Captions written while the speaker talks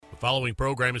following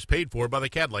program is paid for by the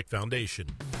Kadlec Foundation.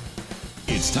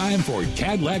 It's time for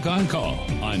Kadlec On Call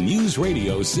on News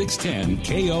Radio 610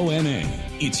 KONA.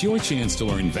 It's your chance to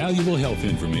learn valuable health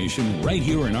information right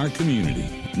here in our community.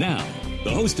 Now,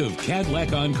 the host of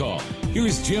Kadlec On Call,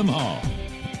 here's Jim Hall.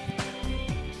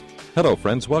 Hello,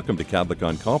 friends. Welcome to Kadlec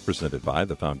On Call, presented by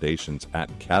the foundations at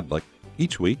Kadlec.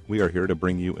 Each week, we are here to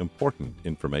bring you important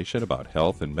information about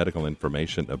health and medical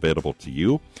information available to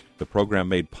you. The program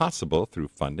made possible through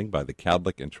funding by the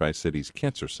Kadlec and Tri-Cities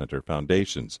Cancer Center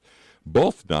Foundations.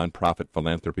 Both nonprofit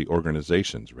philanthropy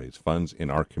organizations raise funds in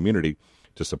our community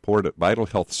to support vital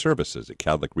health services at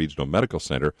Kadlec Regional Medical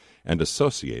Center and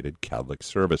associated Kadlec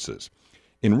services.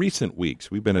 In recent weeks,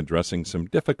 we've been addressing some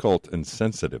difficult and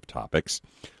sensitive topics.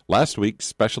 Last week,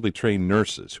 specially trained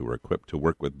nurses who are equipped to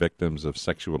work with victims of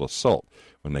sexual assault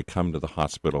when they come to the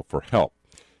hospital for help.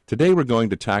 Today, we're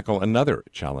going to tackle another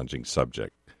challenging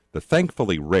subject, the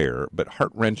thankfully rare but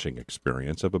heart-wrenching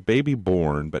experience of a baby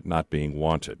born but not being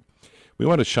wanted. We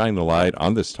want to shine the light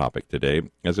on this topic today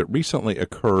as it recently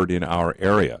occurred in our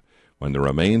area when the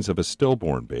remains of a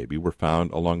stillborn baby were found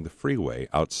along the freeway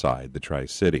outside the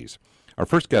Tri-Cities. Our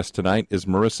first guest tonight is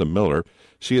Marissa Miller.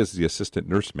 She is the assistant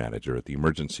nurse manager at the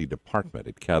emergency department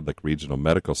at Kadlec Regional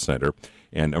Medical Center.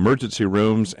 And emergency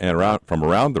rooms from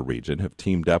around the region have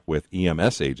teamed up with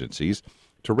EMS agencies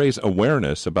to raise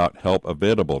awareness about help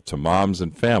available to moms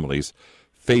and families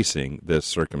facing this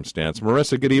circumstance.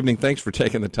 Marissa, good evening. Thanks for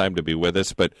taking the time to be with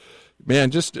us. But,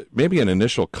 man, just maybe an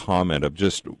initial comment of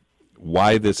just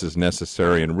why this is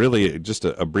necessary, and really just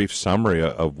a brief summary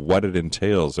of what it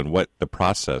entails and what the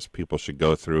process people should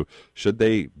go through should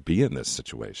they be in this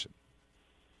situation.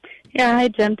 Yeah, hi,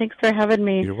 Jim. Thanks for having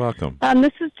me. You're welcome.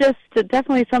 This is just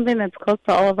definitely something that's close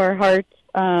to all of our hearts.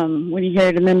 When you hear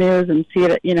it in the news and see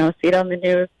it on the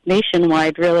news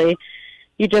nationwide, really,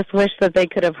 you just wish that they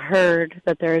could have heard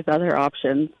that there's other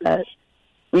options, that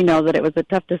we know that it was a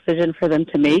tough decision for them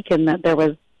to make and that there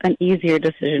was an easier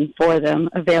decision for them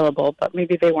available, but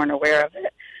maybe they weren't aware of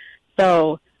it.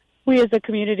 So we as a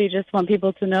community just want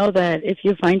people to know that if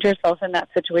you find yourself in that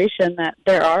situation, that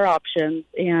there are options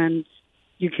and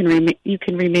you can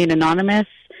remain anonymous.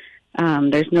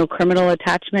 There's no criminal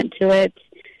attachment to it.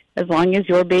 As long as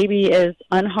your baby is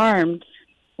unharmed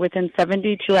within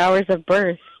 72 hours of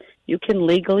birth, you can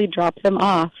legally drop them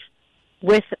off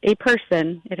with a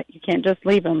person. You can't just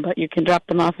leave them, but you can drop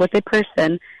them off with a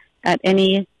person at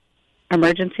any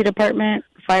emergency department,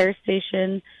 fire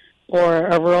station, or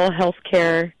a rural health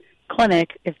care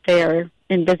clinic if they are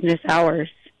in business hours.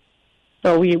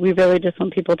 So we really just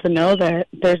want people to know that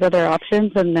there's other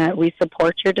options and that we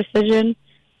support your decision.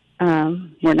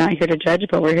 We're not here to judge,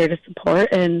 but we're here to support.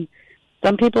 And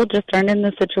some people just aren't in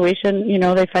the situation,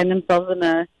 they find themselves in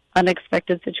an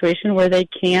unexpected situation where they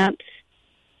can't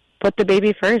put the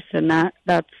baby first. And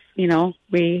that's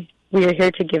we are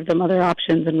here to give them other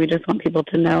options, and we just want people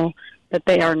to know that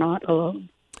they are not alone.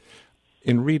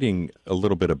 In reading a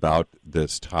little bit about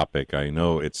this topic, I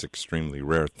know it's extremely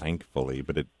rare, thankfully,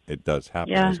 but it does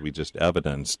happen, as we just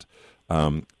evidenced.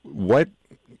 What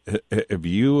have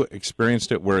you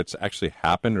experienced it where it's actually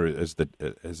happened, or has the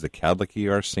Kadlec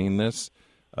ER seen this,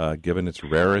 given its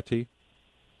rarity?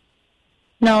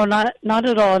 No, not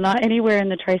at all. Not anywhere in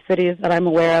the Tri-Cities that I'm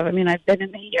aware of. I mean, I've been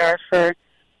in the ER for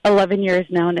 11 years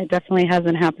now, and it definitely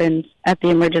hasn't happened at the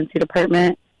emergency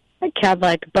department at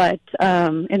Kadlec. But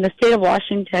in the state of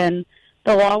Washington,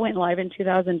 the law went live in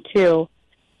 2002,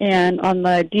 and on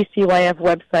the DCYF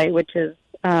website, which is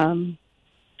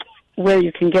where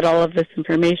you can get all of this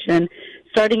information,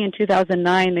 starting in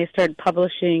 2009, they started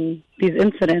publishing these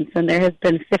incidents, and there has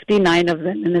been 59 of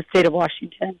them in the state of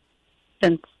Washington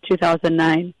since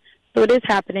 2009. So it is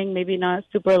happening, maybe not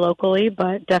super locally,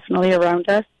 but definitely around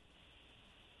us.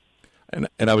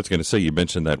 And I was going to say, you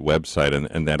mentioned that website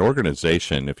and that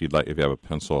organization, if you have a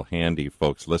pencil handy,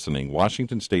 folks listening,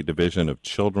 Washington State Division of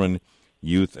Children,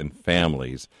 Youth, and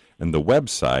Families, and the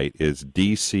website is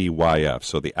DCYF,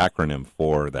 so the acronym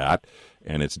for that,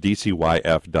 and it's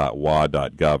dcyf.wa.gov,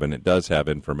 and it does have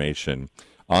information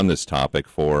on this topic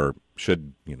for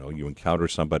should you encounter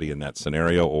somebody in that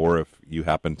scenario, or if you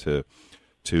happen to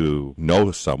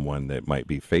know someone that might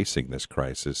be facing this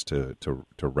crisis, to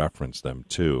reference them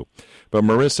too. But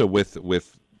Marissa,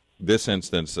 with this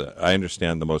instance, I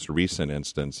understand the most recent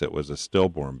instance, it was a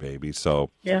stillborn baby.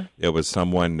 So it was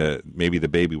someone that maybe the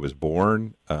baby was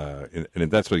born, and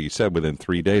that's what you said, within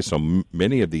 3 days. So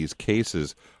many of these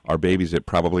cases are babies that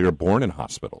probably are born in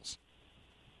hospitals.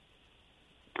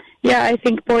 Yeah, I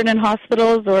think born in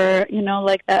hospitals or,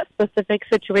 like that specific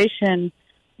situation,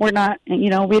 we're not,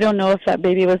 we don't know if that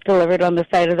baby was delivered on the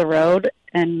side of the road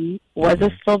and was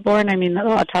a stillborn. I mean, the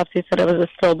autopsy said it was a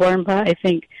stillborn, but I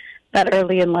think that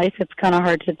early in life it's kind of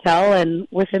hard to tell. And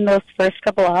within those first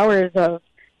couple hours of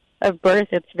birth,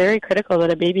 it's very critical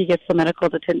that a baby gets the medical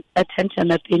attention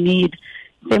that they need.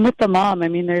 Same with the mom. I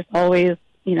mean, there's always,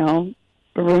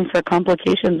 room for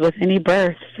complications with any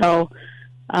birth. So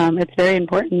it's very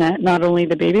important that not only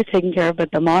the baby's taken care of,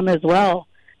 but the mom as well.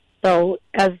 So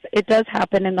as it does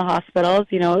happen in the hospitals,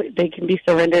 they can be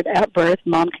surrendered at birth.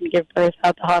 Mom can give birth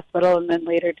at the hospital and then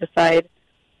later decide,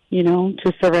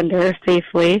 to surrender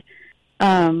safely.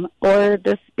 Or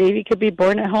this baby could be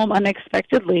born at home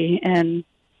unexpectedly and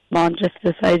mom just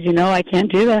decides, I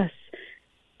can't do this.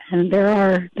 And there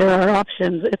are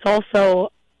options. It's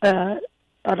also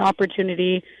an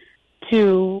opportunity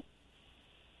to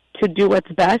do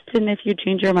what's best, and if you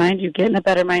change your mind, you get in a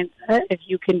better mindset. If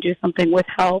you can do something with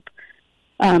help,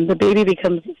 the baby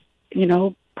becomes,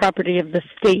 property of the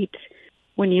state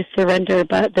when you surrender,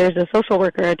 but there's a social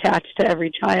worker attached to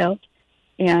every child,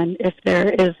 and if there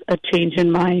is a change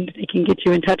in mind, they can get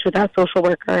you in touch with that social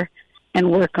worker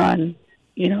and work on,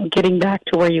 getting back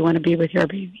to where you want to be with your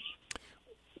baby.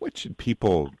 What should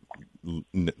people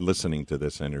listening to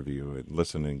this interview and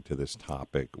listening to this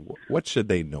topic, what should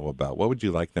they know about? What would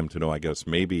you like them to know, I guess,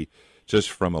 maybe just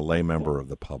from a lay member of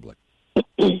the public?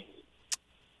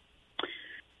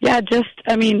 Yeah,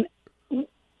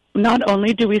 not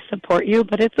only do we support you,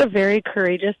 but it's a very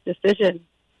courageous decision.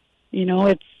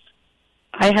 I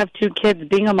have 2 kids.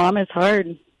 Being a mom is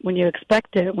hard when you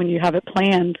expect it, when you have it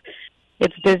planned.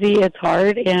 It's busy, it's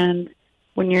hard, and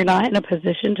when you're not in a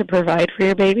position to provide for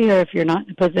your baby, or if you're not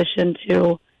in a position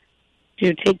to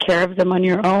take care of them on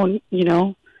your own,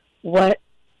 what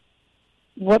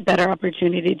better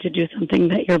opportunity to do something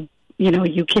that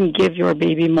you can give your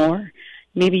baby more.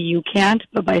 Maybe you can't,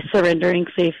 but by surrendering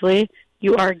safely,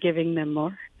 you are giving them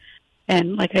more.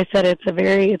 And like I said, it's a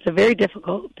very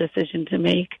difficult decision to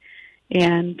make,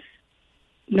 and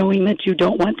knowing that you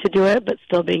don't want to do it, but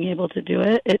still being able to do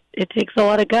it, it takes a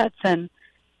lot of guts. And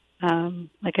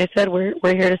like I said, we're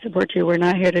here to support you. We're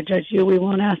not here to judge you. We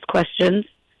won't ask questions.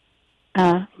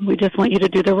 We just want you to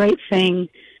do the right thing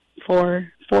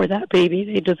for that baby.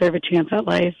 They deserve a chance at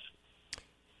life.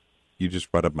 You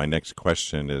just brought up my next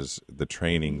question, is the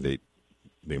training that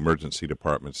the emergency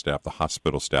department staff, the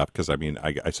hospital staff, because,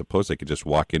 I suppose they could just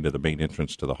walk into the main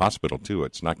entrance to the hospital, too.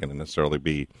 It's not going to necessarily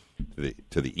be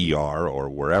to the ER or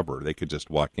wherever. They could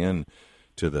just walk in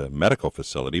to the medical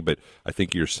facility, but I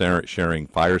think you're sharing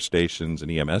fire stations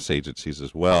and EMS agencies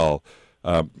as well.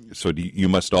 So you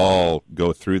must all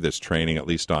go through this training, at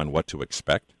least on what to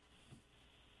expect?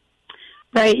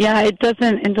 Right, yeah. It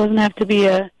doesn't have to be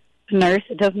a nurse.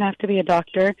 It doesn't have to be a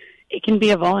doctor. It can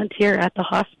be a volunteer at the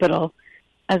hospital,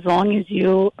 as long as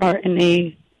you are in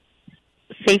a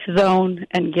safe zone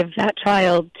and give that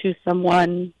child to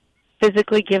someone,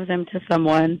 physically give them to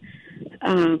someone.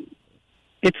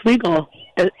 It's legal.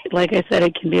 Like I said,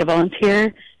 it can be a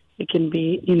volunteer. It can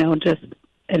be, just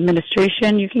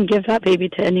administration. You can give that baby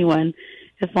to anyone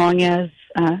as long as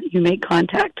you make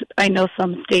contact. I know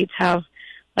some states have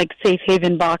safe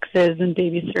haven boxes and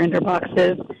baby surrender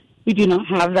boxes. We do not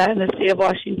have that in the state of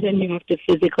Washington. You have to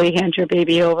physically hand your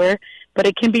baby over, but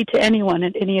it can be to anyone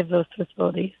at any of those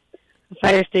facilities, a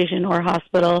fire station or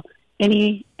hospital.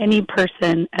 Any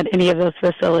person at any of those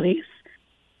facilities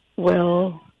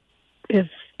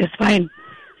is fine.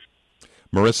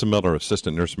 Marissa Miller,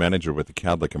 Assistant Nurse Manager with the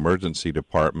Kadlec Emergency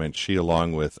Department. She,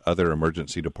 along with other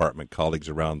emergency department colleagues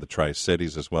around the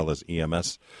Tri-Cities, as well as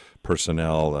EMS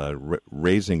personnel,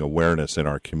 raising awareness in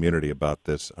our community about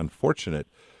this unfortunate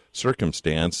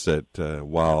circumstance that,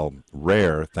 while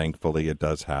rare, thankfully it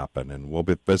does happen. And we'll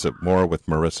visit more with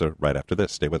Marissa right after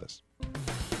this. Stay with us.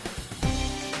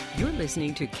 You're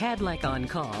listening to Kadlec on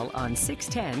Call on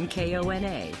 610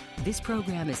 KONA. This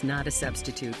program is not a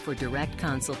substitute for direct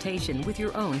consultation with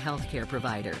your own healthcare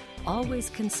provider.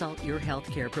 Always consult your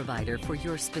healthcare provider for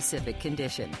your specific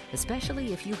condition,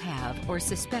 especially if you have or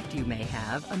suspect you may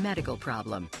have a medical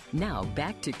problem. Now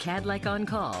back to Kadlec on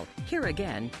Call. Here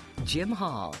again, Jim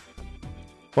Hall.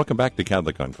 Welcome back to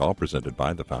Kadlec on Call, presented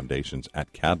by the Foundations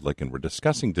at Kadlec, and we're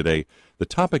discussing today the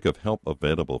topic of help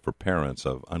available for parents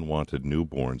of unwanted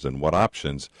newborns and what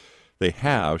options they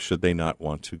have should they not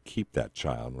want to keep that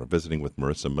child. We're visiting with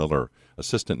Marissa Miller,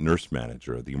 Assistant Nurse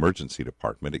Manager of the Emergency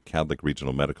Department at Kadlec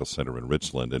Regional Medical Center in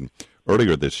Richland. And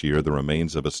earlier this year, the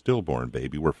remains of a stillborn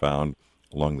baby were found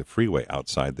along the freeway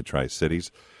outside the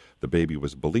Tri-Cities. The baby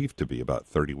was believed to be about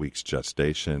 30 weeks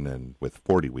gestation, and with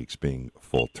 40 weeks being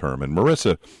full term. And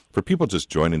Marissa, for people just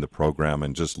joining the program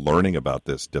and just learning about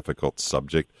this difficult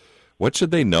subject, What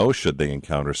should they know should they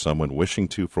encounter someone wishing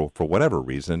to, for whatever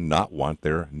reason, not want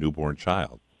their newborn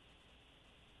child?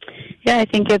 Yeah, I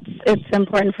think it's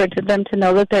important for them to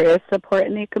know that there is support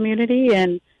in the community,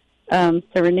 and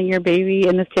surrendering your baby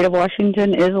in the state of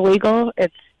Washington is illegal.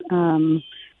 It's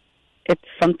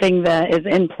something that is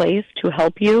in place to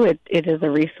help you. It is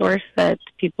a resource that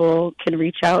people can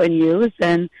reach out and use,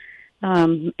 and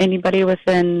any baby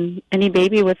within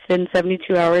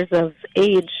 72 hours of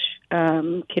age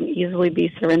can easily be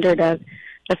surrendered as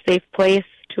a safe place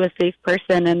to a safe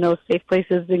person, and those safe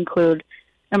places include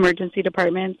emergency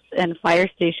departments and fire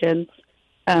stations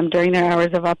during their hours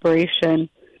of operation.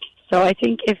 So I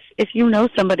think if you know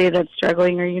somebody that's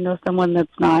struggling, or you know someone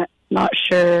that's not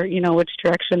sure, which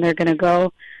direction they're going to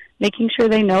go, making sure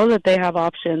they know that they have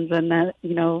options, and that,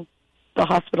 the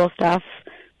hospital staff,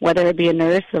 whether it be a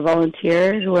nurse, a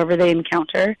volunteer, whoever they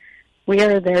encounter, we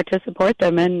are there to support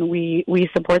them, and we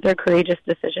support their courageous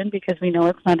decision, because we know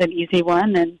it's not an easy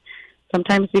one, and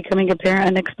sometimes becoming a parent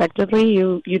unexpectedly,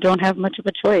 you don't have much of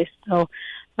a choice. So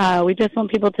we just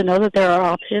want people to know that there are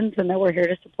options, and that we're here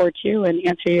to support you and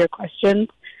answer your questions,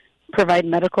 provide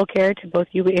medical care to both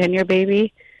you and your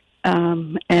baby.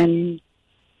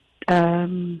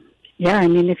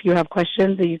 If you have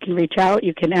questions, you can reach out,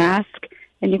 you can ask,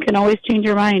 and you can always change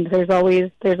your mind. There's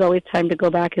always time to go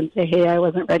back and say, hey, I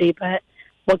wasn't ready, but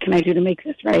what can I do to make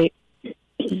this right?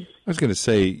 I was going to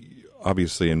say,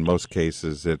 obviously, in most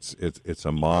cases, it's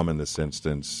a mom in this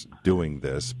instance doing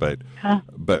this, but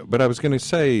I was going to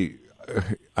say,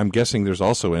 I'm guessing there's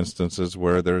also instances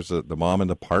where there's the mom and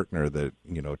the partner that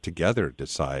together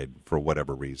decide for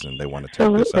whatever reason they want to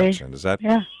take this action. Is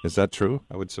that true?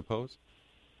 I would suppose.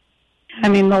 I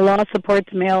mean, the law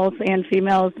supports males and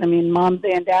females. I mean, moms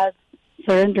and dads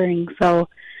surrendering. So,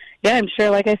 yeah, I'm sure.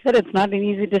 Like I said, it's not an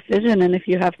easy decision, and if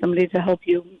you have somebody to help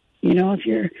you, if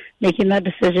you're making that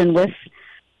decision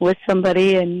with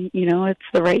somebody, and it's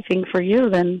the right thing for you,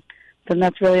 then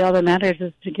that's really all that matters,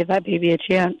 is to give that baby a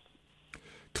chance.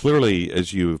 Clearly,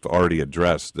 as you've already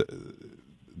addressed,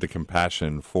 the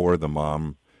compassion for the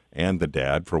mom and the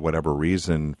dad, for whatever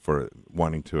reason, for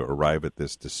wanting to arrive at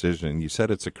this decision. You said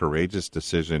it's a courageous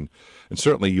decision, and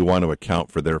certainly you want to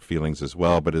account for their feelings as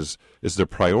well, but is the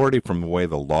priority, from the way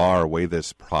the law or way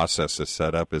this process is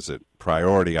set up, is it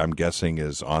priority, I'm guessing,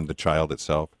 is on the child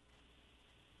itself?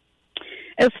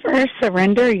 As far as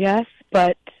surrender, yes,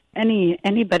 but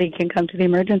anybody can come to the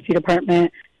emergency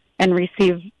department and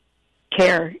receive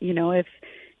care. If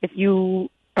you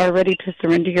are ready to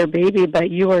surrender your baby, but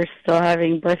you are still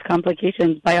having birth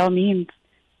complications, by all means,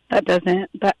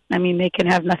 they can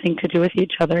have nothing to do with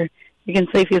each other. You can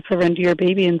safely surrender your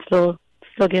baby and still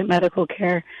get medical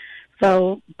care.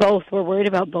 So we're worried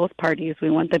about both parties. We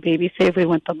want the baby safe, we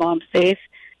want the mom safe,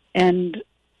 and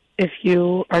if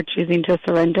you are choosing to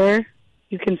surrender,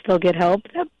 you can still get help.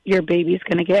 Your baby's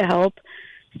going to get help.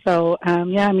 So,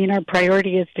 our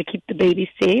priority is to keep the baby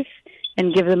safe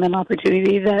and give them an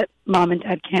opportunity that mom and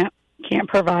dad can't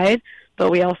provide, but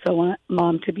we also want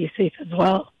mom to be safe as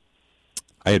well.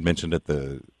 I had mentioned at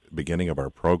the beginning of our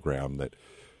program that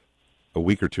a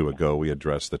week or two ago we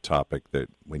addressed the topic that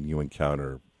when you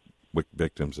encounter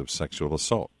victims of sexual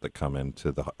assault that come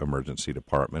into the emergency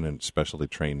department, and specially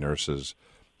trained nurses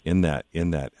in that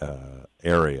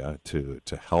area to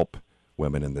help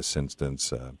women in this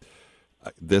instance,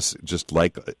 this, just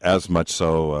like as much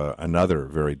so another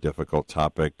very difficult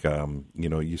topic.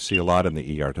 You see a lot in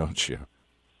the ER, don't you?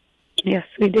 Yes,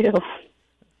 we do.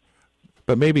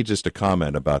 But maybe just a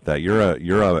comment about that. You're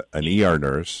an ER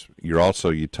nurse.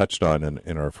 You touched on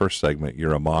in our first segment,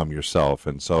 you're a mom yourself,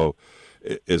 and so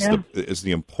is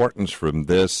the importance from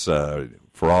this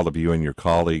for all of you and your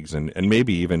colleagues, and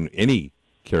maybe even any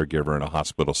caregiver in a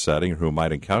hospital setting who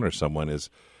might encounter someone,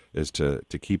 is to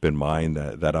keep in mind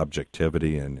that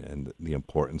objectivity and the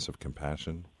importance of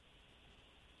compassion?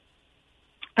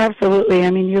 Absolutely.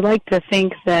 I mean, you like to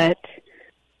think that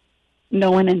no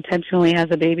one intentionally has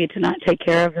a baby to not take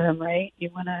care of them, right? You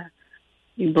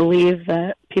believe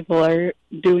that people are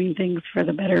doing things for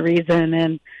the better reason,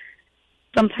 and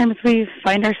sometimes we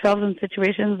find ourselves in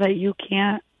situations that you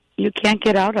can't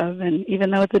get out of, and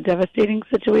even though it's a devastating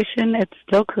situation, it's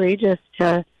still courageous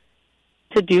to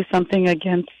do something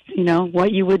against,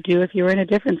 what you would do if you were in a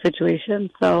different situation.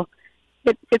 So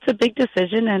it's a big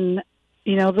decision, and,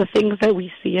 the things that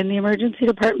we see in the emergency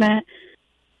department,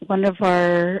 one of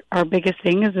our biggest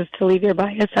things is to leave your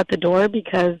bias at the door,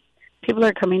 because people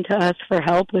are coming to us for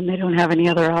help when they don't have any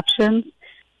other options,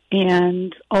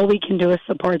 and all we can do is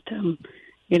support them.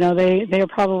 They are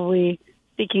probably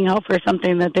seeking out for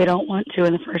something that they don't want to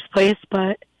in the first place,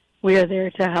 but we are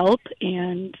there to help,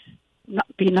 and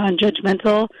be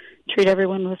non-judgmental, treat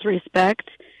everyone with respect,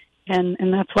 and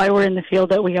that's why we're in the field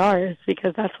that we are, is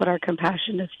because that's what our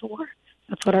compassion is for.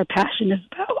 That's what our passion is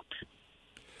about.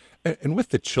 And with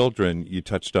the children, you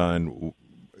touched on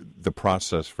the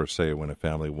process for, say, when a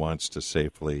family wants to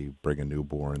safely bring a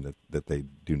newborn that they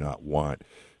do not want.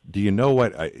 Do you know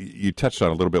what, you touched on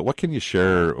a little bit, what can you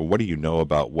share, or what do you know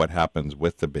about what happens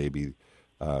with the baby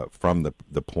from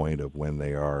the point of when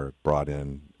they are brought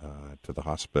in to the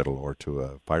hospital or to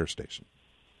a fire station?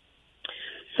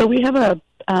 So we have a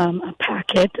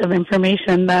packet of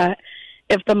information that,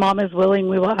 if the mom is willing,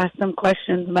 we will ask them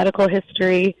questions, medical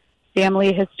history,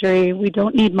 family history. We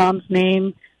don't need mom's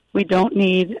name. We don't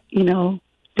need,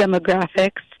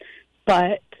 demographics.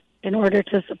 But in order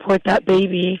to support that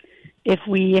baby, if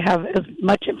we have as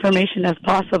much information as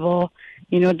possible,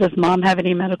 does mom have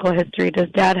any medical history? Does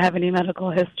dad have any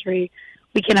medical history?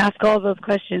 We can ask all those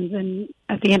questions, and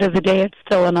at the end of the day, it's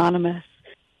still anonymous.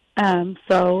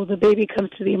 So the baby comes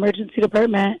to the emergency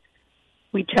department.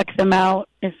 We check them out.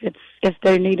 If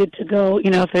they're needed to go,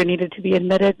 if they're needed to be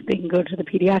admitted, they can go to the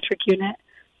pediatric unit.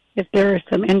 If there are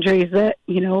some injuries that,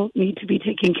 need to be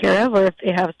taken care of, or if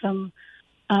they have some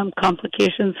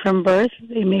complications from birth,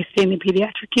 they may stay in the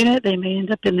pediatric unit. They may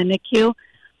end up in the NICU.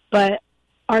 But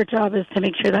our job is to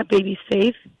make sure that baby's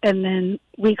safe, and then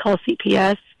we call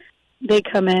CPS. They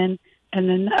come in, and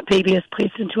then that baby is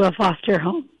placed into a foster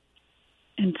home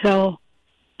until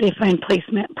they find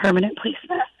permanent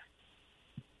placement.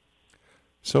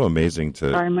 So amazing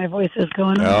to... Sorry, my voice is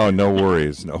going on. Oh, no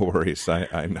worries, no worries.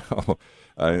 I know.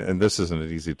 And this isn't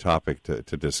an easy topic to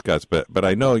discuss, but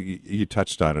I know you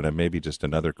touched on it, and maybe just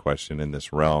another question in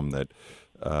this realm, that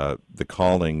the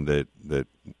calling that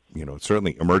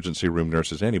certainly emergency room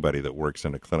nurses, anybody that works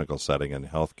in a clinical setting in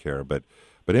healthcare, but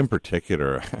in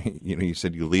particular, you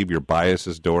said you leave your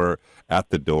biases at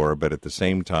the door, but at the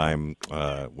same time,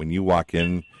 when you walk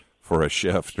in for a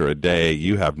shift or a day,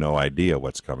 you have no idea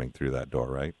what's coming through that door,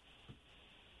 right?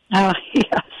 Oh,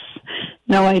 yes.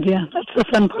 No idea. That's the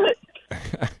fun part.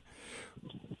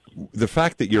 The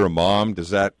fact that you're a mom,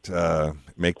 does that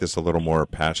make this a little more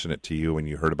passionate to you when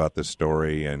you heard about this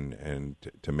story, and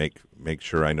to make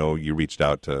sure? I know you reached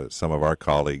out to some of our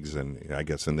colleagues, and I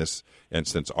guess in this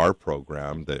instance, our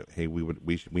program, that, hey, we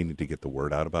need to get the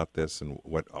word out about this, and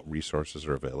what resources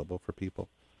are available for people.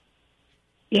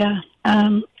 Yeah.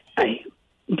 I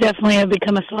definitely have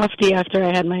become a softie after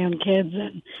I had my own kids,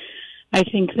 and I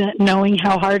think that knowing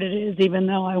how hard it is, even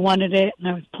though I wanted it and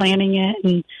I was planning it,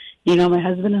 and my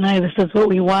husband and I, this is what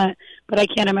we want, but I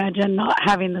can't imagine not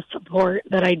having the support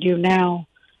that I do now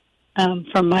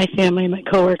from my family, my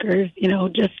coworkers.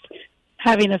 Just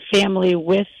having a family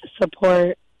with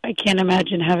support. I can't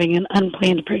imagine having an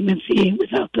unplanned pregnancy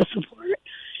without the support.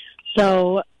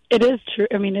 So it is true.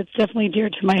 I mean, it's definitely dear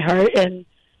to my heart, and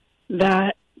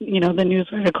that, the news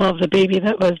article of the baby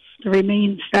that was the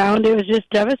remains found, it was just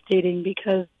devastating,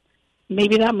 because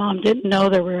maybe that mom didn't know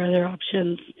there were other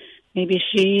options. Maybe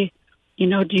she,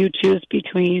 do you choose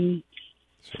between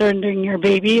surrendering your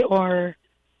baby or,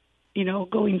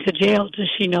 going to jail? Does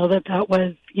she know that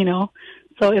was,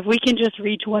 So if we can just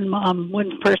reach one mom,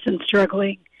 one person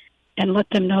struggling, and let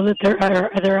them know that there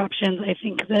are other options, I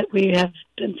think that we have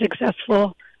been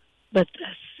successful with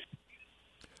this.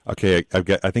 Okay,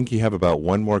 I think you have about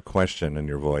one more question in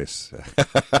your voice.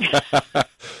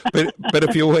 but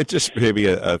if you would, just maybe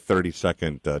a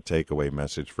 30-second takeaway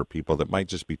message for people that might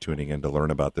just be tuning in to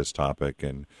learn about this topic,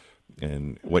 and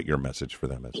what your message for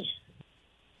them is.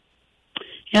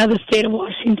 Yeah, the state of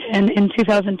Washington in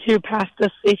 2002 passed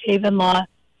the safe haven law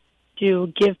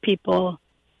to give people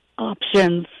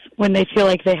options when they feel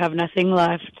like they have nothing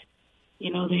left.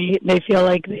 They feel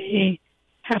like they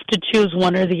have to choose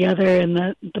one or the other, and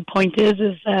the point is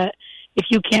that if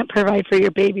you can't provide for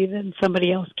your baby, then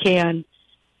somebody else can.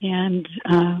 And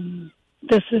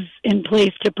this is in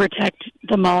place to protect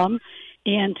the mom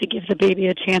and to give the baby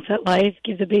a chance at life,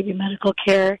 give the baby medical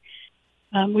care.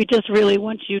 We just really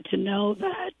want you to know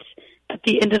that at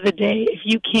the end of the day, if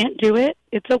you can't do it,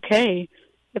 it's okay.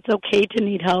 It's okay to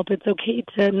need help. It's okay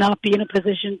to not be in a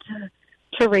position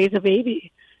to raise a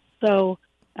baby. So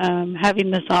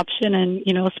having this option and,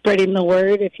 spreading the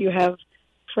word, if you have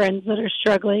friends that are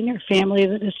struggling or family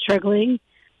that is struggling,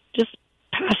 just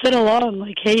pass it along.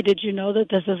 Like, hey, did you know that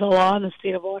this is a law in the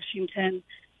state of Washington?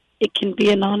 It can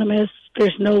be anonymous.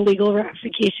 There's no legal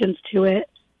ramifications to it.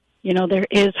 There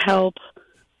is help.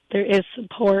 There is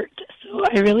support. So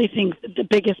I really think that the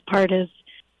biggest part is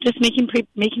just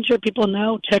making sure people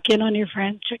know, check in on your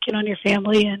friends, check in on your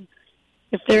family, and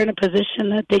if they're in a position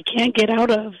that they can't get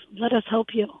out of, let us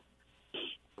help you.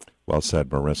 Well said,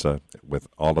 Marissa, with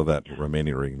all of that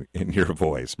remaining in your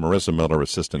voice. Marissa Miller,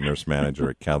 Assistant Nurse Manager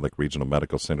at Kadlec Regional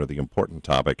Medical Center, the important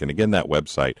topic. And again, that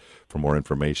website for more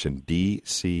information,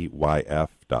 dcyf.wa.gov.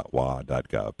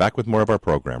 Back with more of our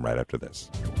program right after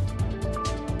this.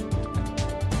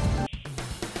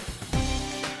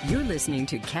 You're listening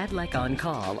to Kadlec on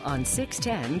Call on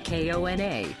 610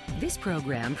 KONA. This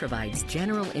program provides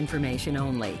general information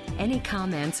only. Any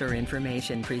comments or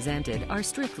information presented are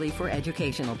strictly for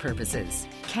educational purposes.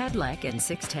 Kadlec and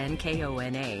 610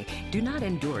 KONA do not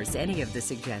endorse any of the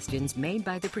suggestions made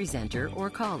by the presenter or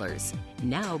callers.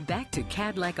 Now back to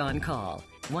Kadlec on Call.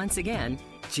 Once again,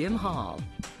 Jim Hall.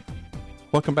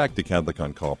 Welcome back to Kadlec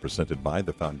on Call, presented by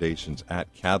the Foundations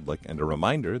at Kadlec. And a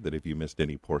reminder that if you missed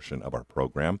any portion of our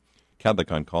program,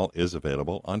 Kadlec on Call is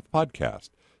available on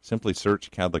podcast. Simply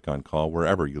search Kadlec on Call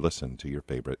wherever you listen to your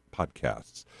favorite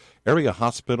podcasts. Area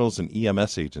hospitals and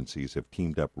EMS agencies have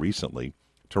teamed up recently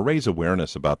to raise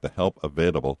awareness about the help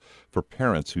available for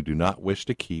parents who do not wish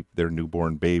to keep their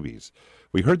newborn babies.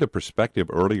 We heard the perspective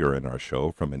earlier in our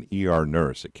show from an ER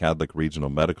nurse at Kadlec Regional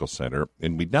Medical Center,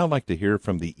 and we'd now like to hear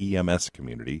from the EMS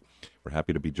community. We're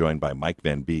happy to be joined by Mike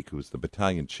Van Beek, who's the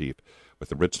battalion chief with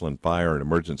the Richland Fire and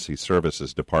Emergency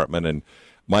Services Department. And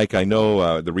Mike, I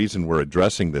know the reason we're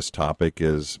addressing this topic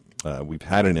is we've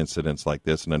had an incident like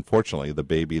this, and unfortunately the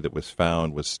baby that was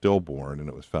found was stillborn, and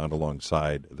it was found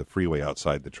alongside the freeway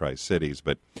outside the Tri-Cities.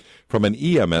 But from an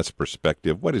EMS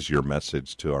perspective, what is your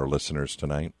message to our listeners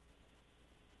tonight?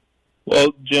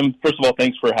 Well, Jim, first of all,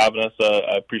 thanks for having us.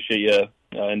 I appreciate you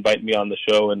inviting me on the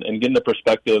show and getting the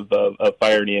perspective of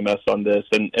fire and EMS on this.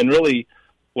 And really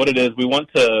what it is, we want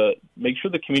to make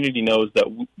sure the community knows that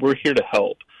we're here to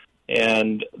help.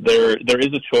 And there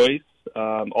is a choice,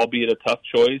 albeit a tough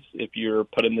choice, if you're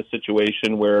put in this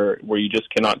situation where you just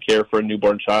cannot care for a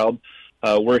newborn child.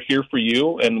 We're here for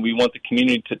you, and we want the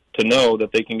community to know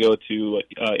that they can go to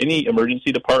any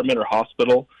emergency department or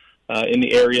hospital in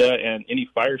the area and any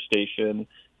fire station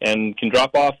and can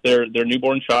drop off their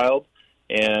newborn child,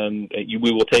 and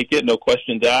we will take it, no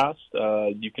questions asked.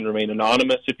 You can remain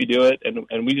anonymous if you do it,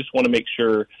 and we just want to make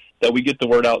sure that we get the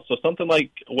word out so something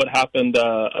like what happened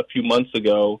a few months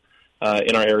ago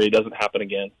in our area doesn't happen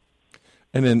again.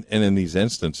 And in these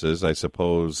instances, I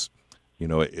suppose,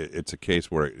 it's a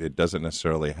case where it doesn't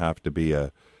necessarily have to be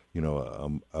a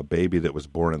baby that was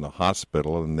born in the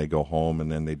hospital and they go home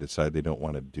and then they decide they don't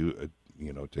want to do,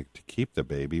 to keep the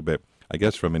baby. But I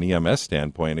guess from an EMS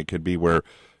standpoint, it could be where,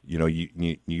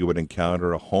 you would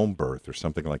encounter a home birth or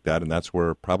something like that. And that's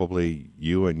where probably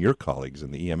you and your colleagues in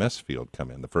the EMS field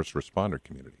come in, the first responder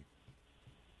community.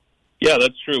 Yeah,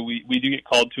 that's true. We do get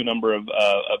called to a number of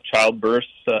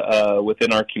childbirths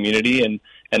within our community, and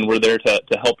we're there to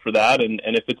help for that. And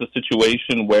if it's a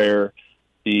situation where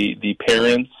the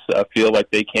parents feel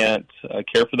like they can't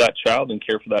care for that child and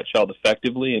care for that child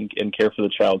effectively and care for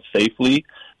the child safely,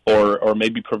 or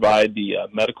maybe provide the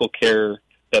medical care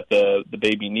that the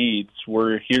baby needs,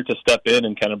 we're here to step in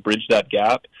and kind of bridge that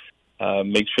gap,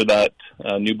 make sure that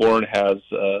newborn has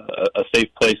a safe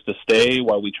place to stay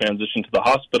while we transition to the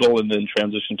hospital and then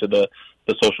transition to the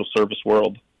social service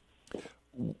world.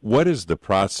 What is the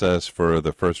process for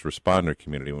the first responder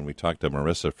community? When we talk to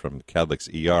Marissa from Kadlec's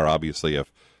ER, obviously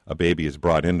if a baby is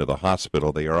brought into the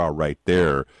hospital, they are all right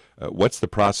there. What's the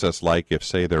process like if,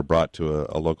 say, they're brought to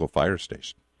a local fire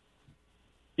station?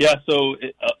 Yeah, so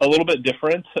a little bit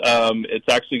different. It's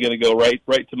actually going to go right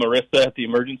to Marissa at the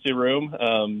emergency room,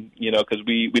 because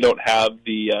we don't have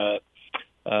the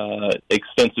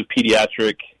extensive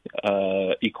pediatric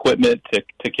equipment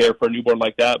to care for a newborn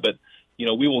like that. But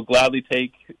we will gladly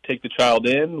take the child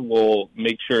in. We'll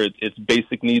make sure its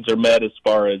basic needs are met as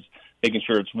far as making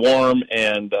sure it's warm,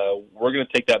 and we're going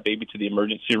to take that baby to the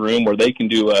emergency room where they can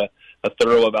do a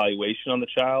thorough evaluation on the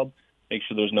child, make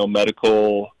sure there's no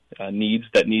medical needs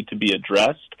that need to be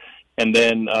addressed, and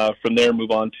then from there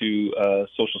move on to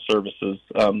social services.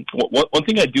 One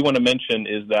thing I do want to mention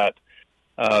is that,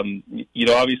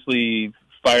 obviously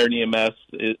fire and EMS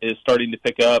is starting to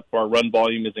pick up. Our run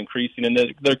volume is increasing, and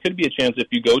there could be a chance if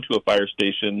you go to a fire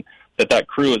station that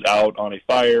crew is out on a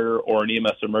fire or an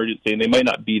EMS emergency, and they might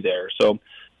not be there. So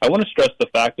I want to stress the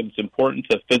fact that it's important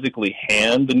to physically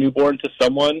hand the newborn to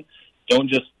someone. Don't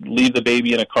just leave the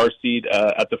baby in a car seat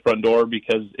at the front door,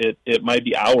 because it might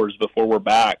be hours before we're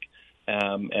back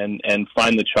and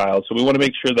find the child. So we want to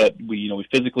make sure that we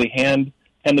physically hand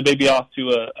the baby off to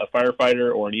a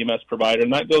firefighter or an EMS provider,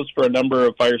 and that goes for a number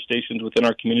of fire stations within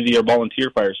our community or volunteer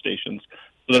fire stations.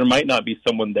 So there might not be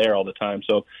someone there all the time.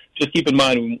 So just keep in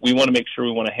mind, we want to make sure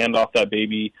we want to hand off that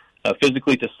baby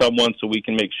physically to someone so we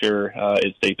can make sure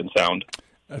it's safe and sound.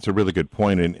 That's a really good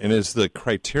point. And is the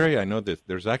criteria, I know that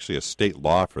there's actually a state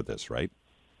law for this, right?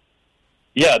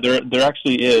 Yeah, there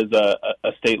actually is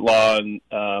a state law, and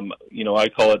I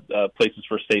call it Places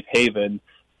for Safe Haven.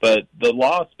 But the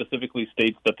law specifically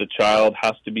states that the child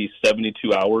has to be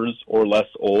 72 hours or less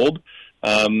old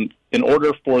in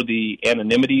order for the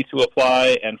anonymity to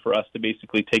apply and for us to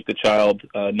basically take the child,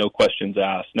 no questions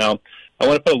asked. Now, I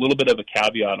want to put a little bit of a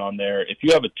caveat on there. If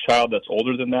you have a child that's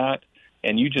older than that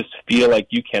and you just feel like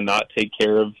you cannot take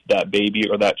care of that baby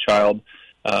or that child,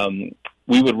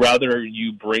 we would rather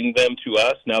you bring them to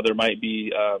us. Now, there might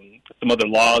be some other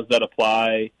laws that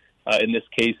apply in this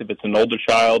case if it's an older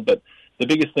child, but the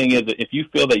biggest thing is that if you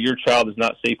feel that your child is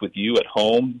not safe with you at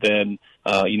home, then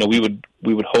we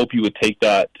would hope you would take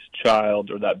that child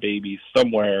or that baby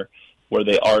somewhere where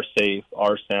they are safe,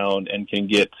 are sound, and can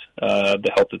get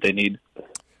the help that they need.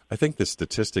 I think the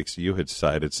statistics you had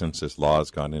cited since this law has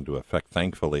gone into effect,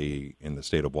 thankfully, in the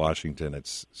state of Washington,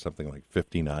 it's something like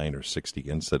 59 or 60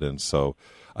 incidents. So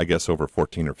I guess over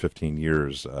 14 or 15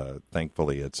 years,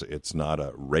 thankfully, it's not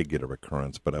a regular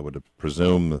occurrence. But I would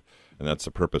presume, and that's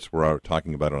the purpose we're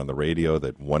talking about it on the radio,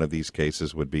 that one of these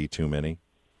cases would be too many?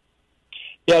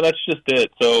 Yeah, that's just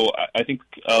it. So I think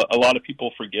a lot of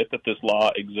people forget that this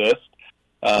law exists.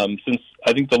 Since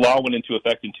I think the law went into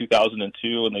effect in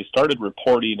 2002, and they started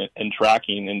reporting and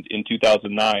tracking in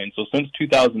 2009. So since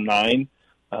 2009,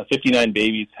 59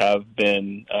 babies have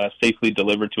been safely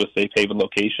delivered to a safe haven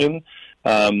location.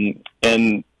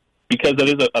 And because that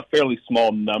is a fairly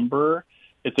small number,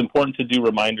 it's important to do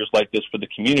reminders like this for the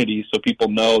community so people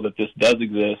know that this does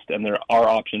exist and there are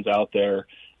options out there.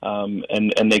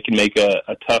 And they can make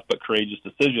a tough but courageous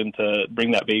decision to bring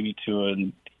that baby to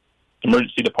an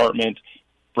emergency department,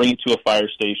 bring it to a fire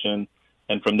station,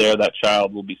 and from there that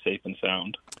child will be safe and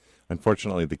sound.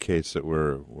 Unfortunately, the case that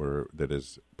that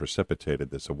has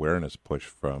precipitated this awareness push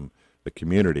from the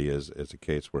community is a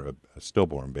case where a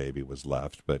stillborn baby was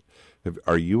left. But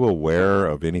are you aware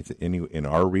of any in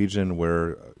our region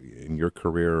where, in your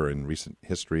career or in recent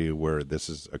history, where this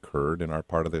has occurred in our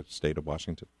part of the state of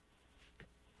Washington?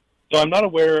 So I'm not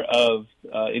aware of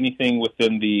anything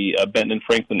within the Benton and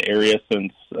Franklin area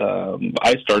since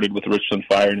I started with Richland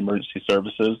Fire and Emergency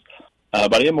Services.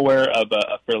 But I am aware of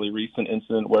a fairly recent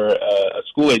incident where a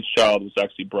school-age child was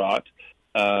actually brought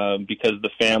because the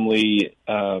family,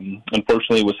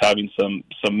 unfortunately, was having some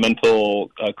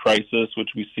mental crisis,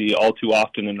 which we see all too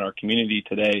often in our community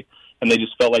today, and they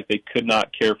just felt like they could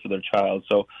not care for their child.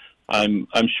 So I'm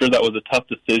sure that was a tough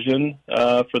decision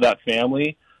for that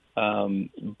family.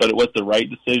 But it was the right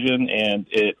decision, and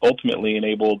it ultimately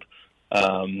enabled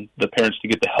the parents to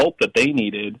get the help that they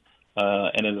needed,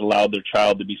 and it allowed their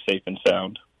child to be safe and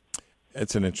sound.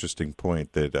 It's an interesting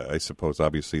point that I suppose,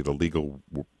 obviously, the legal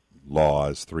law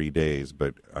is 3 days,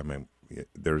 but I mean,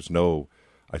 there's no,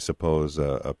 I suppose,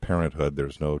 a parenthood.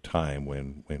 There's no time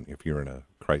when if you're in a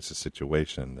crisis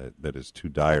situation that is too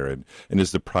dire, and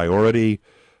is the priority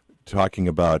talking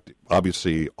about,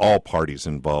 obviously, all parties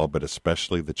involved, but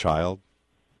especially the child?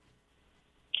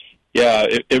 Yeah,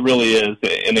 it really is.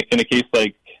 In a case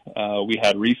like we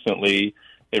had recently,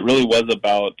 it really was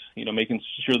about, making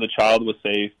sure the child was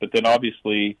safe, but then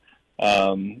obviously,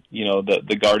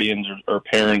 the guardians or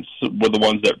parents were the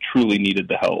ones that truly needed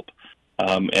the help.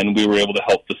 And we were able to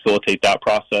help facilitate that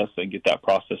process and get that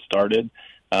process started,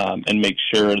 and make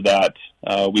sure that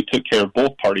we took care of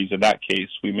both parties in that case.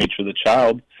 We made sure the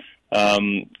child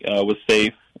was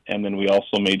safe, and then we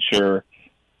also made sure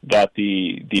that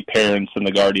the parents and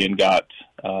the guardian got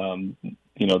the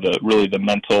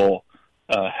mental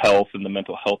health and the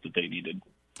mental health that they needed.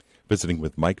 Visiting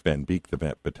with Mike Van Beek, the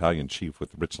Battalion Chief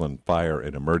with Richland Fire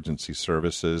and Emergency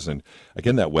Services. And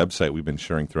again, that website we've been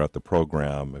sharing throughout the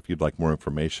program, if you'd like more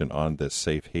information on this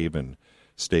safe haven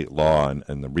state law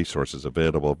and the resources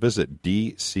available, visit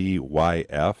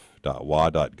dcyf.wa.gov.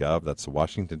 That's the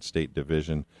Washington State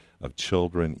Division of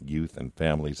Children, Youth, and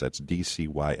Families. That's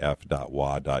dcyf.wa.gov.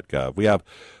 We have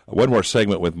one more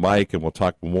segment with Mike, and we'll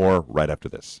talk more right after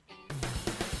this.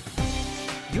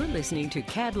 You're listening to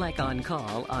Kadlec on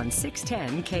Call on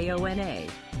 610 KONA.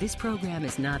 This program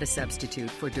is not a substitute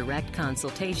for direct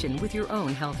consultation with your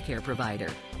own healthcare provider.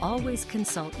 Always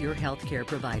consult your healthcare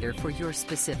provider for your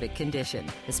specific condition,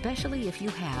 especially if you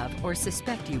have or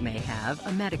suspect you may have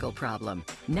a medical problem.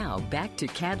 Now back to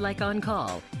Kadlec on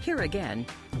Call. Here again,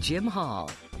 Jim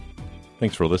Hall.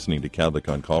 Thanks for listening to Kadlec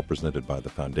on Call, presented by the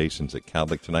foundations at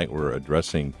Kadlec. Tonight we're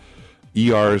addressing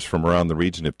ERs from around the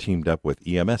region have teamed up with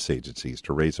EMS agencies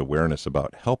to raise awareness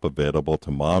about help available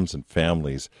to moms and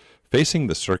families facing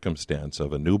the circumstance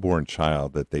of a newborn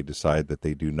child that they decide that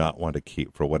they do not want to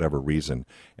keep for whatever reason,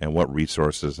 and what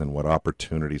resources and what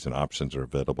opportunities and options are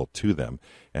available to them.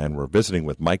 And we're visiting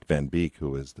with Mike Van Beek,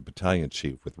 who is the battalion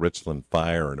chief with Richland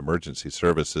Fire and Emergency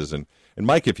Services. And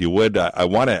Mike, if you would,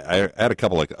 I had a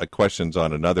couple of questions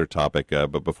on another topic,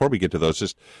 but before we get to those,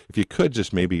 just if you could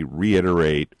just maybe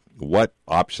reiterate what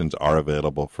options are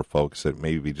available for folks that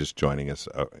may be just joining us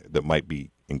that might be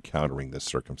encountering this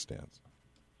circumstance.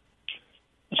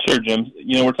 Sure, Jim.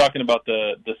 We're talking about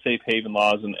the safe haven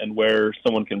laws and where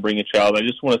someone can bring a child. I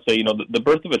just want to say, the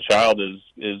birth of a child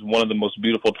is one of the most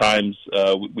beautiful times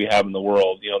we have in the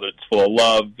world. It's full of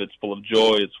love, it's full of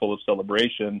joy, it's full of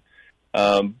celebration.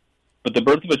 But the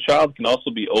birth of a child can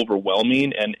also be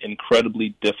overwhelming and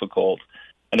incredibly difficult.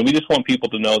 And we just want people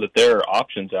to know that there are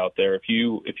options out there. If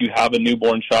you have a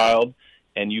newborn child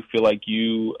and you feel like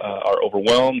you are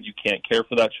overwhelmed, you can't care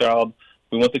for that child,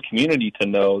 we want the community to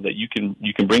know that you can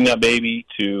bring that baby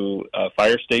to a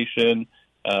fire station,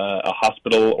 a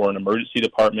hospital, or an emergency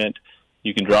department.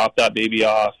 You can drop that baby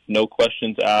off, no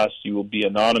questions asked. You will be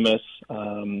anonymous,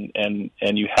 and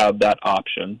you have that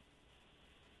option.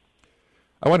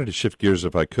 I wanted to shift gears,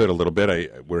 if I could, a little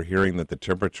bit. We're hearing that the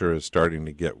temperature is starting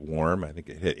to get warm. I think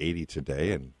it hit 80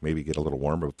 today, and maybe get a little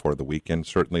warmer before the weekend.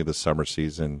 Certainly, the summer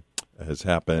season has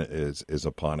happened is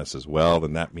upon us as well,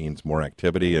 and that means more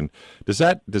activity. And does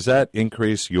that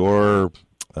increase your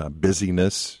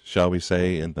busyness, shall we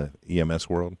say, in the EMS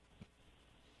world?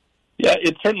 Yeah,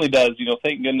 it certainly does.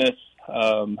 Thank goodness.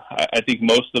 I think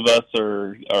most of us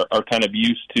are kind of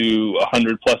used to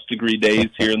 100+ degree days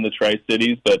here in the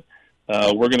Tri-Cities, but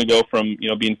we're going to go from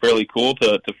being fairly cool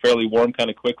to fairly warm kind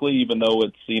of quickly. Even though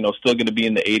it's still going to be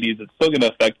in the 80s, it's still going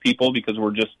to affect people because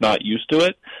we're just not used to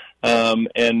it.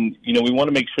 And we want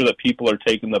to make sure that people are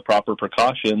taking the proper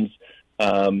precautions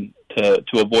to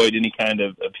avoid any kind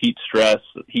of heat stress,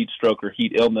 heat stroke, or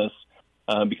heat illness,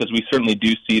 because we certainly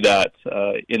do see that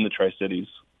in the Tri-Cities.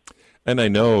 And I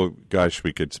know, gosh,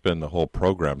 we could spend the whole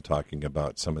program talking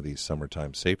about some of these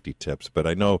summertime safety tips, but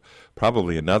I know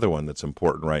probably another one that's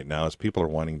important right now is people are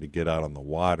wanting to get out on the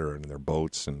water in their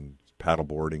boats and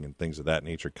paddleboarding and things of that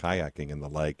nature, kayaking and the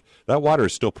like. That water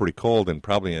is still pretty cold, and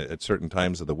probably at certain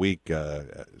times of the week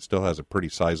still has a pretty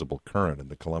sizable current in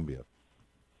the Columbia.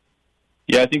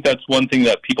 Yeah, I think that's one thing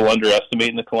that people underestimate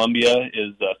in the Columbia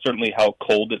is certainly how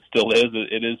cold it still is.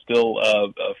 It is still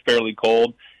fairly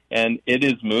cold. And it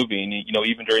is moving,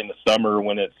 even during the summer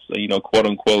when it's, quote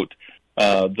unquote,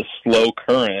 the slow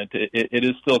current, it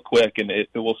is still quick and it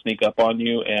will sneak up on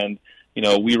you. And,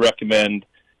 we recommend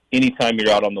anytime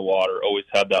you're out on the water, always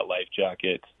have that life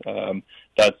jacket.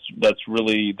 That's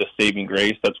really the saving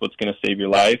grace. That's what's going to save your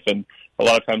life. And a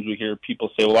lot of times we hear people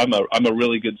say, well, I'm a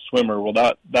really good swimmer. Well,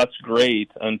 that's great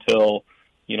until,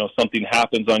 something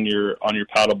happens on your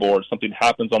paddleboard, something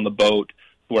happens on the boat,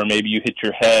 where maybe you hit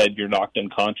your head, you're knocked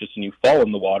unconscious, and you fall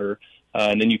in the water,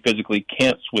 and then you physically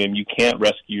can't swim, you can't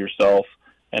rescue yourself,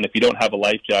 and if you don't have a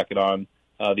life jacket on,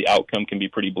 the outcome can be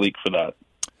pretty bleak for that.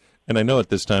 And I know at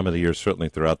this time of the year, certainly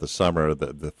throughout the summer,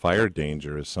 the fire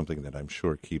danger is something that I'm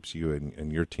sure keeps you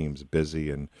and your teams busy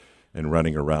and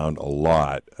running around a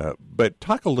lot. But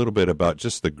talk a little bit about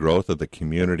just the growth of the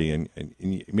community, and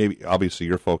maybe obviously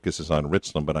your focus is on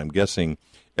Richland, but I'm guessing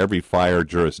every fire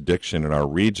jurisdiction in our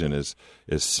region is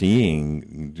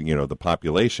seeing, the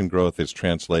population growth is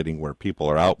translating where people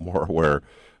are out more, where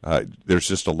there's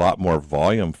just a lot more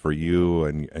volume for you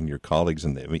and your colleagues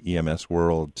in the EMS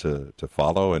world to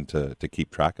follow and to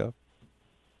keep track of?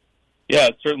 Yeah,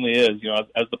 it certainly is.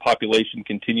 As the population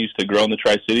continues to grow in the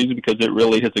Tri-Cities, because it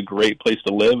really is a great place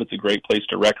to live, it's a great place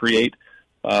to recreate.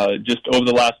 Just over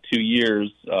the last 2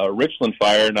 years, Richland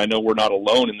Fire, and I know we're not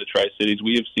alone in the Tri-Cities,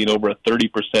 we have seen over a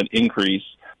 30% increase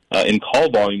in call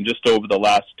volume just over the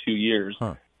last 2 years.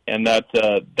 Huh. And that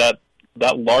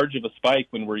large of a spike,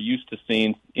 when we're used to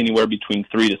seeing anywhere between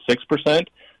 3 to 6%,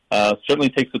 certainly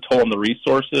takes a toll on the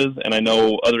resources. And I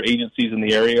know other agencies in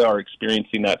the area are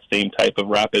experiencing that same type of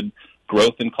rapid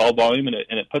growth in call volume, and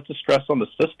it puts a stress on the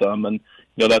system. And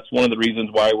that's one of the reasons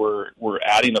why we're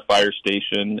adding a fire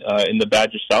station in the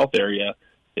Badger South area,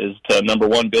 is to, number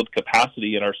one, build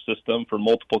capacity in our system for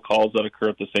multiple calls that occur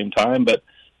at the same time. But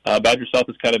Badger South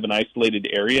is kind of an isolated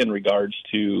area in regards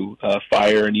to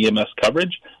fire and EMS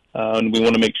coverage, and we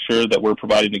want to make sure that we're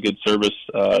providing a good service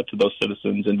to those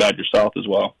citizens in Badger South as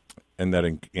well. And that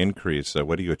increase,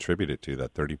 what do you attribute it to,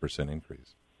 that 30%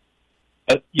 increase?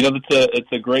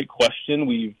 It's a great question.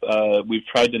 We've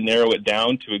tried to narrow it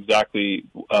down to exactly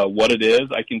what it is.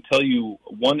 I can tell you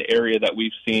one area that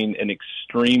we've seen an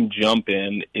extreme jump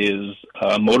in is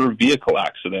motor vehicle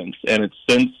accidents, and it's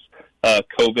since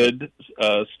COVID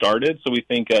started. So we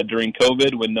think during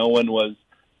COVID, when no one was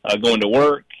going to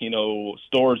work,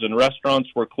 stores and restaurants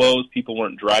were closed, people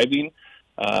weren't driving.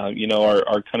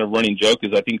 Our kind of running joke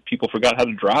is I think people forgot how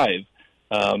to drive.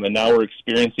 And now we're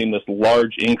experiencing this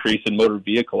large increase in motor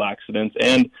vehicle accidents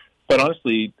and, quite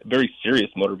honestly, very serious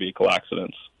motor vehicle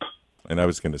accidents. And I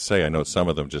was going to say, I know some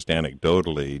of them just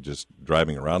anecdotally, just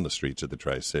driving around the streets of the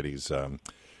Tri-Cities, and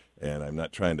I'm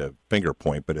not trying to finger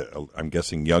point, but I'm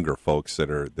guessing younger folks that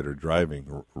are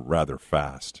driving rather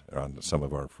fast on some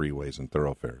of our freeways and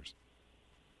thoroughfares.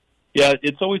 Yeah,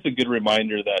 it's always a good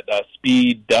reminder that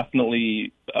speed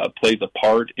definitely plays a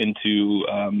part into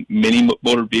many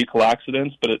motor vehicle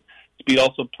accidents, but speed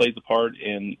also plays a part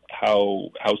in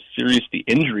how serious the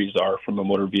injuries are from a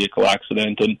motor vehicle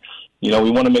accident. And,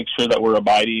 we want to make sure that we're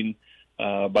abiding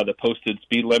by the posted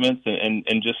speed limits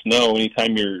and just know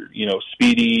anytime you're,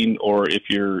 speeding or if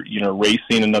you're,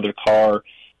 racing another car,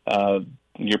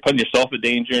 you're putting yourself at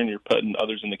danger and you're putting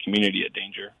others in the community at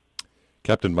danger.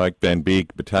 Captain Mike Van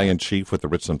Beek, Battalion Chief with the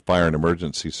Richland Fire and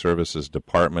Emergency Services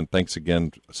Department. Thanks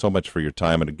again so much for your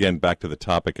time. And again, back to the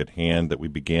topic at hand that we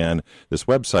began, this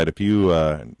website, if you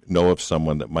know of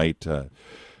someone that might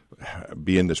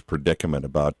be in this predicament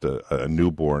about a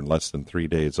newborn less than 3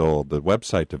 days old, the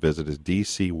website to visit is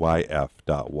dcyf.wa.gov.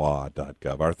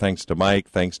 Our thanks to Mike,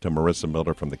 thanks to Marissa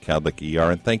Miller from the Kadlec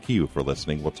ER, and thank you for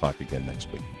listening. We'll talk again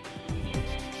next week.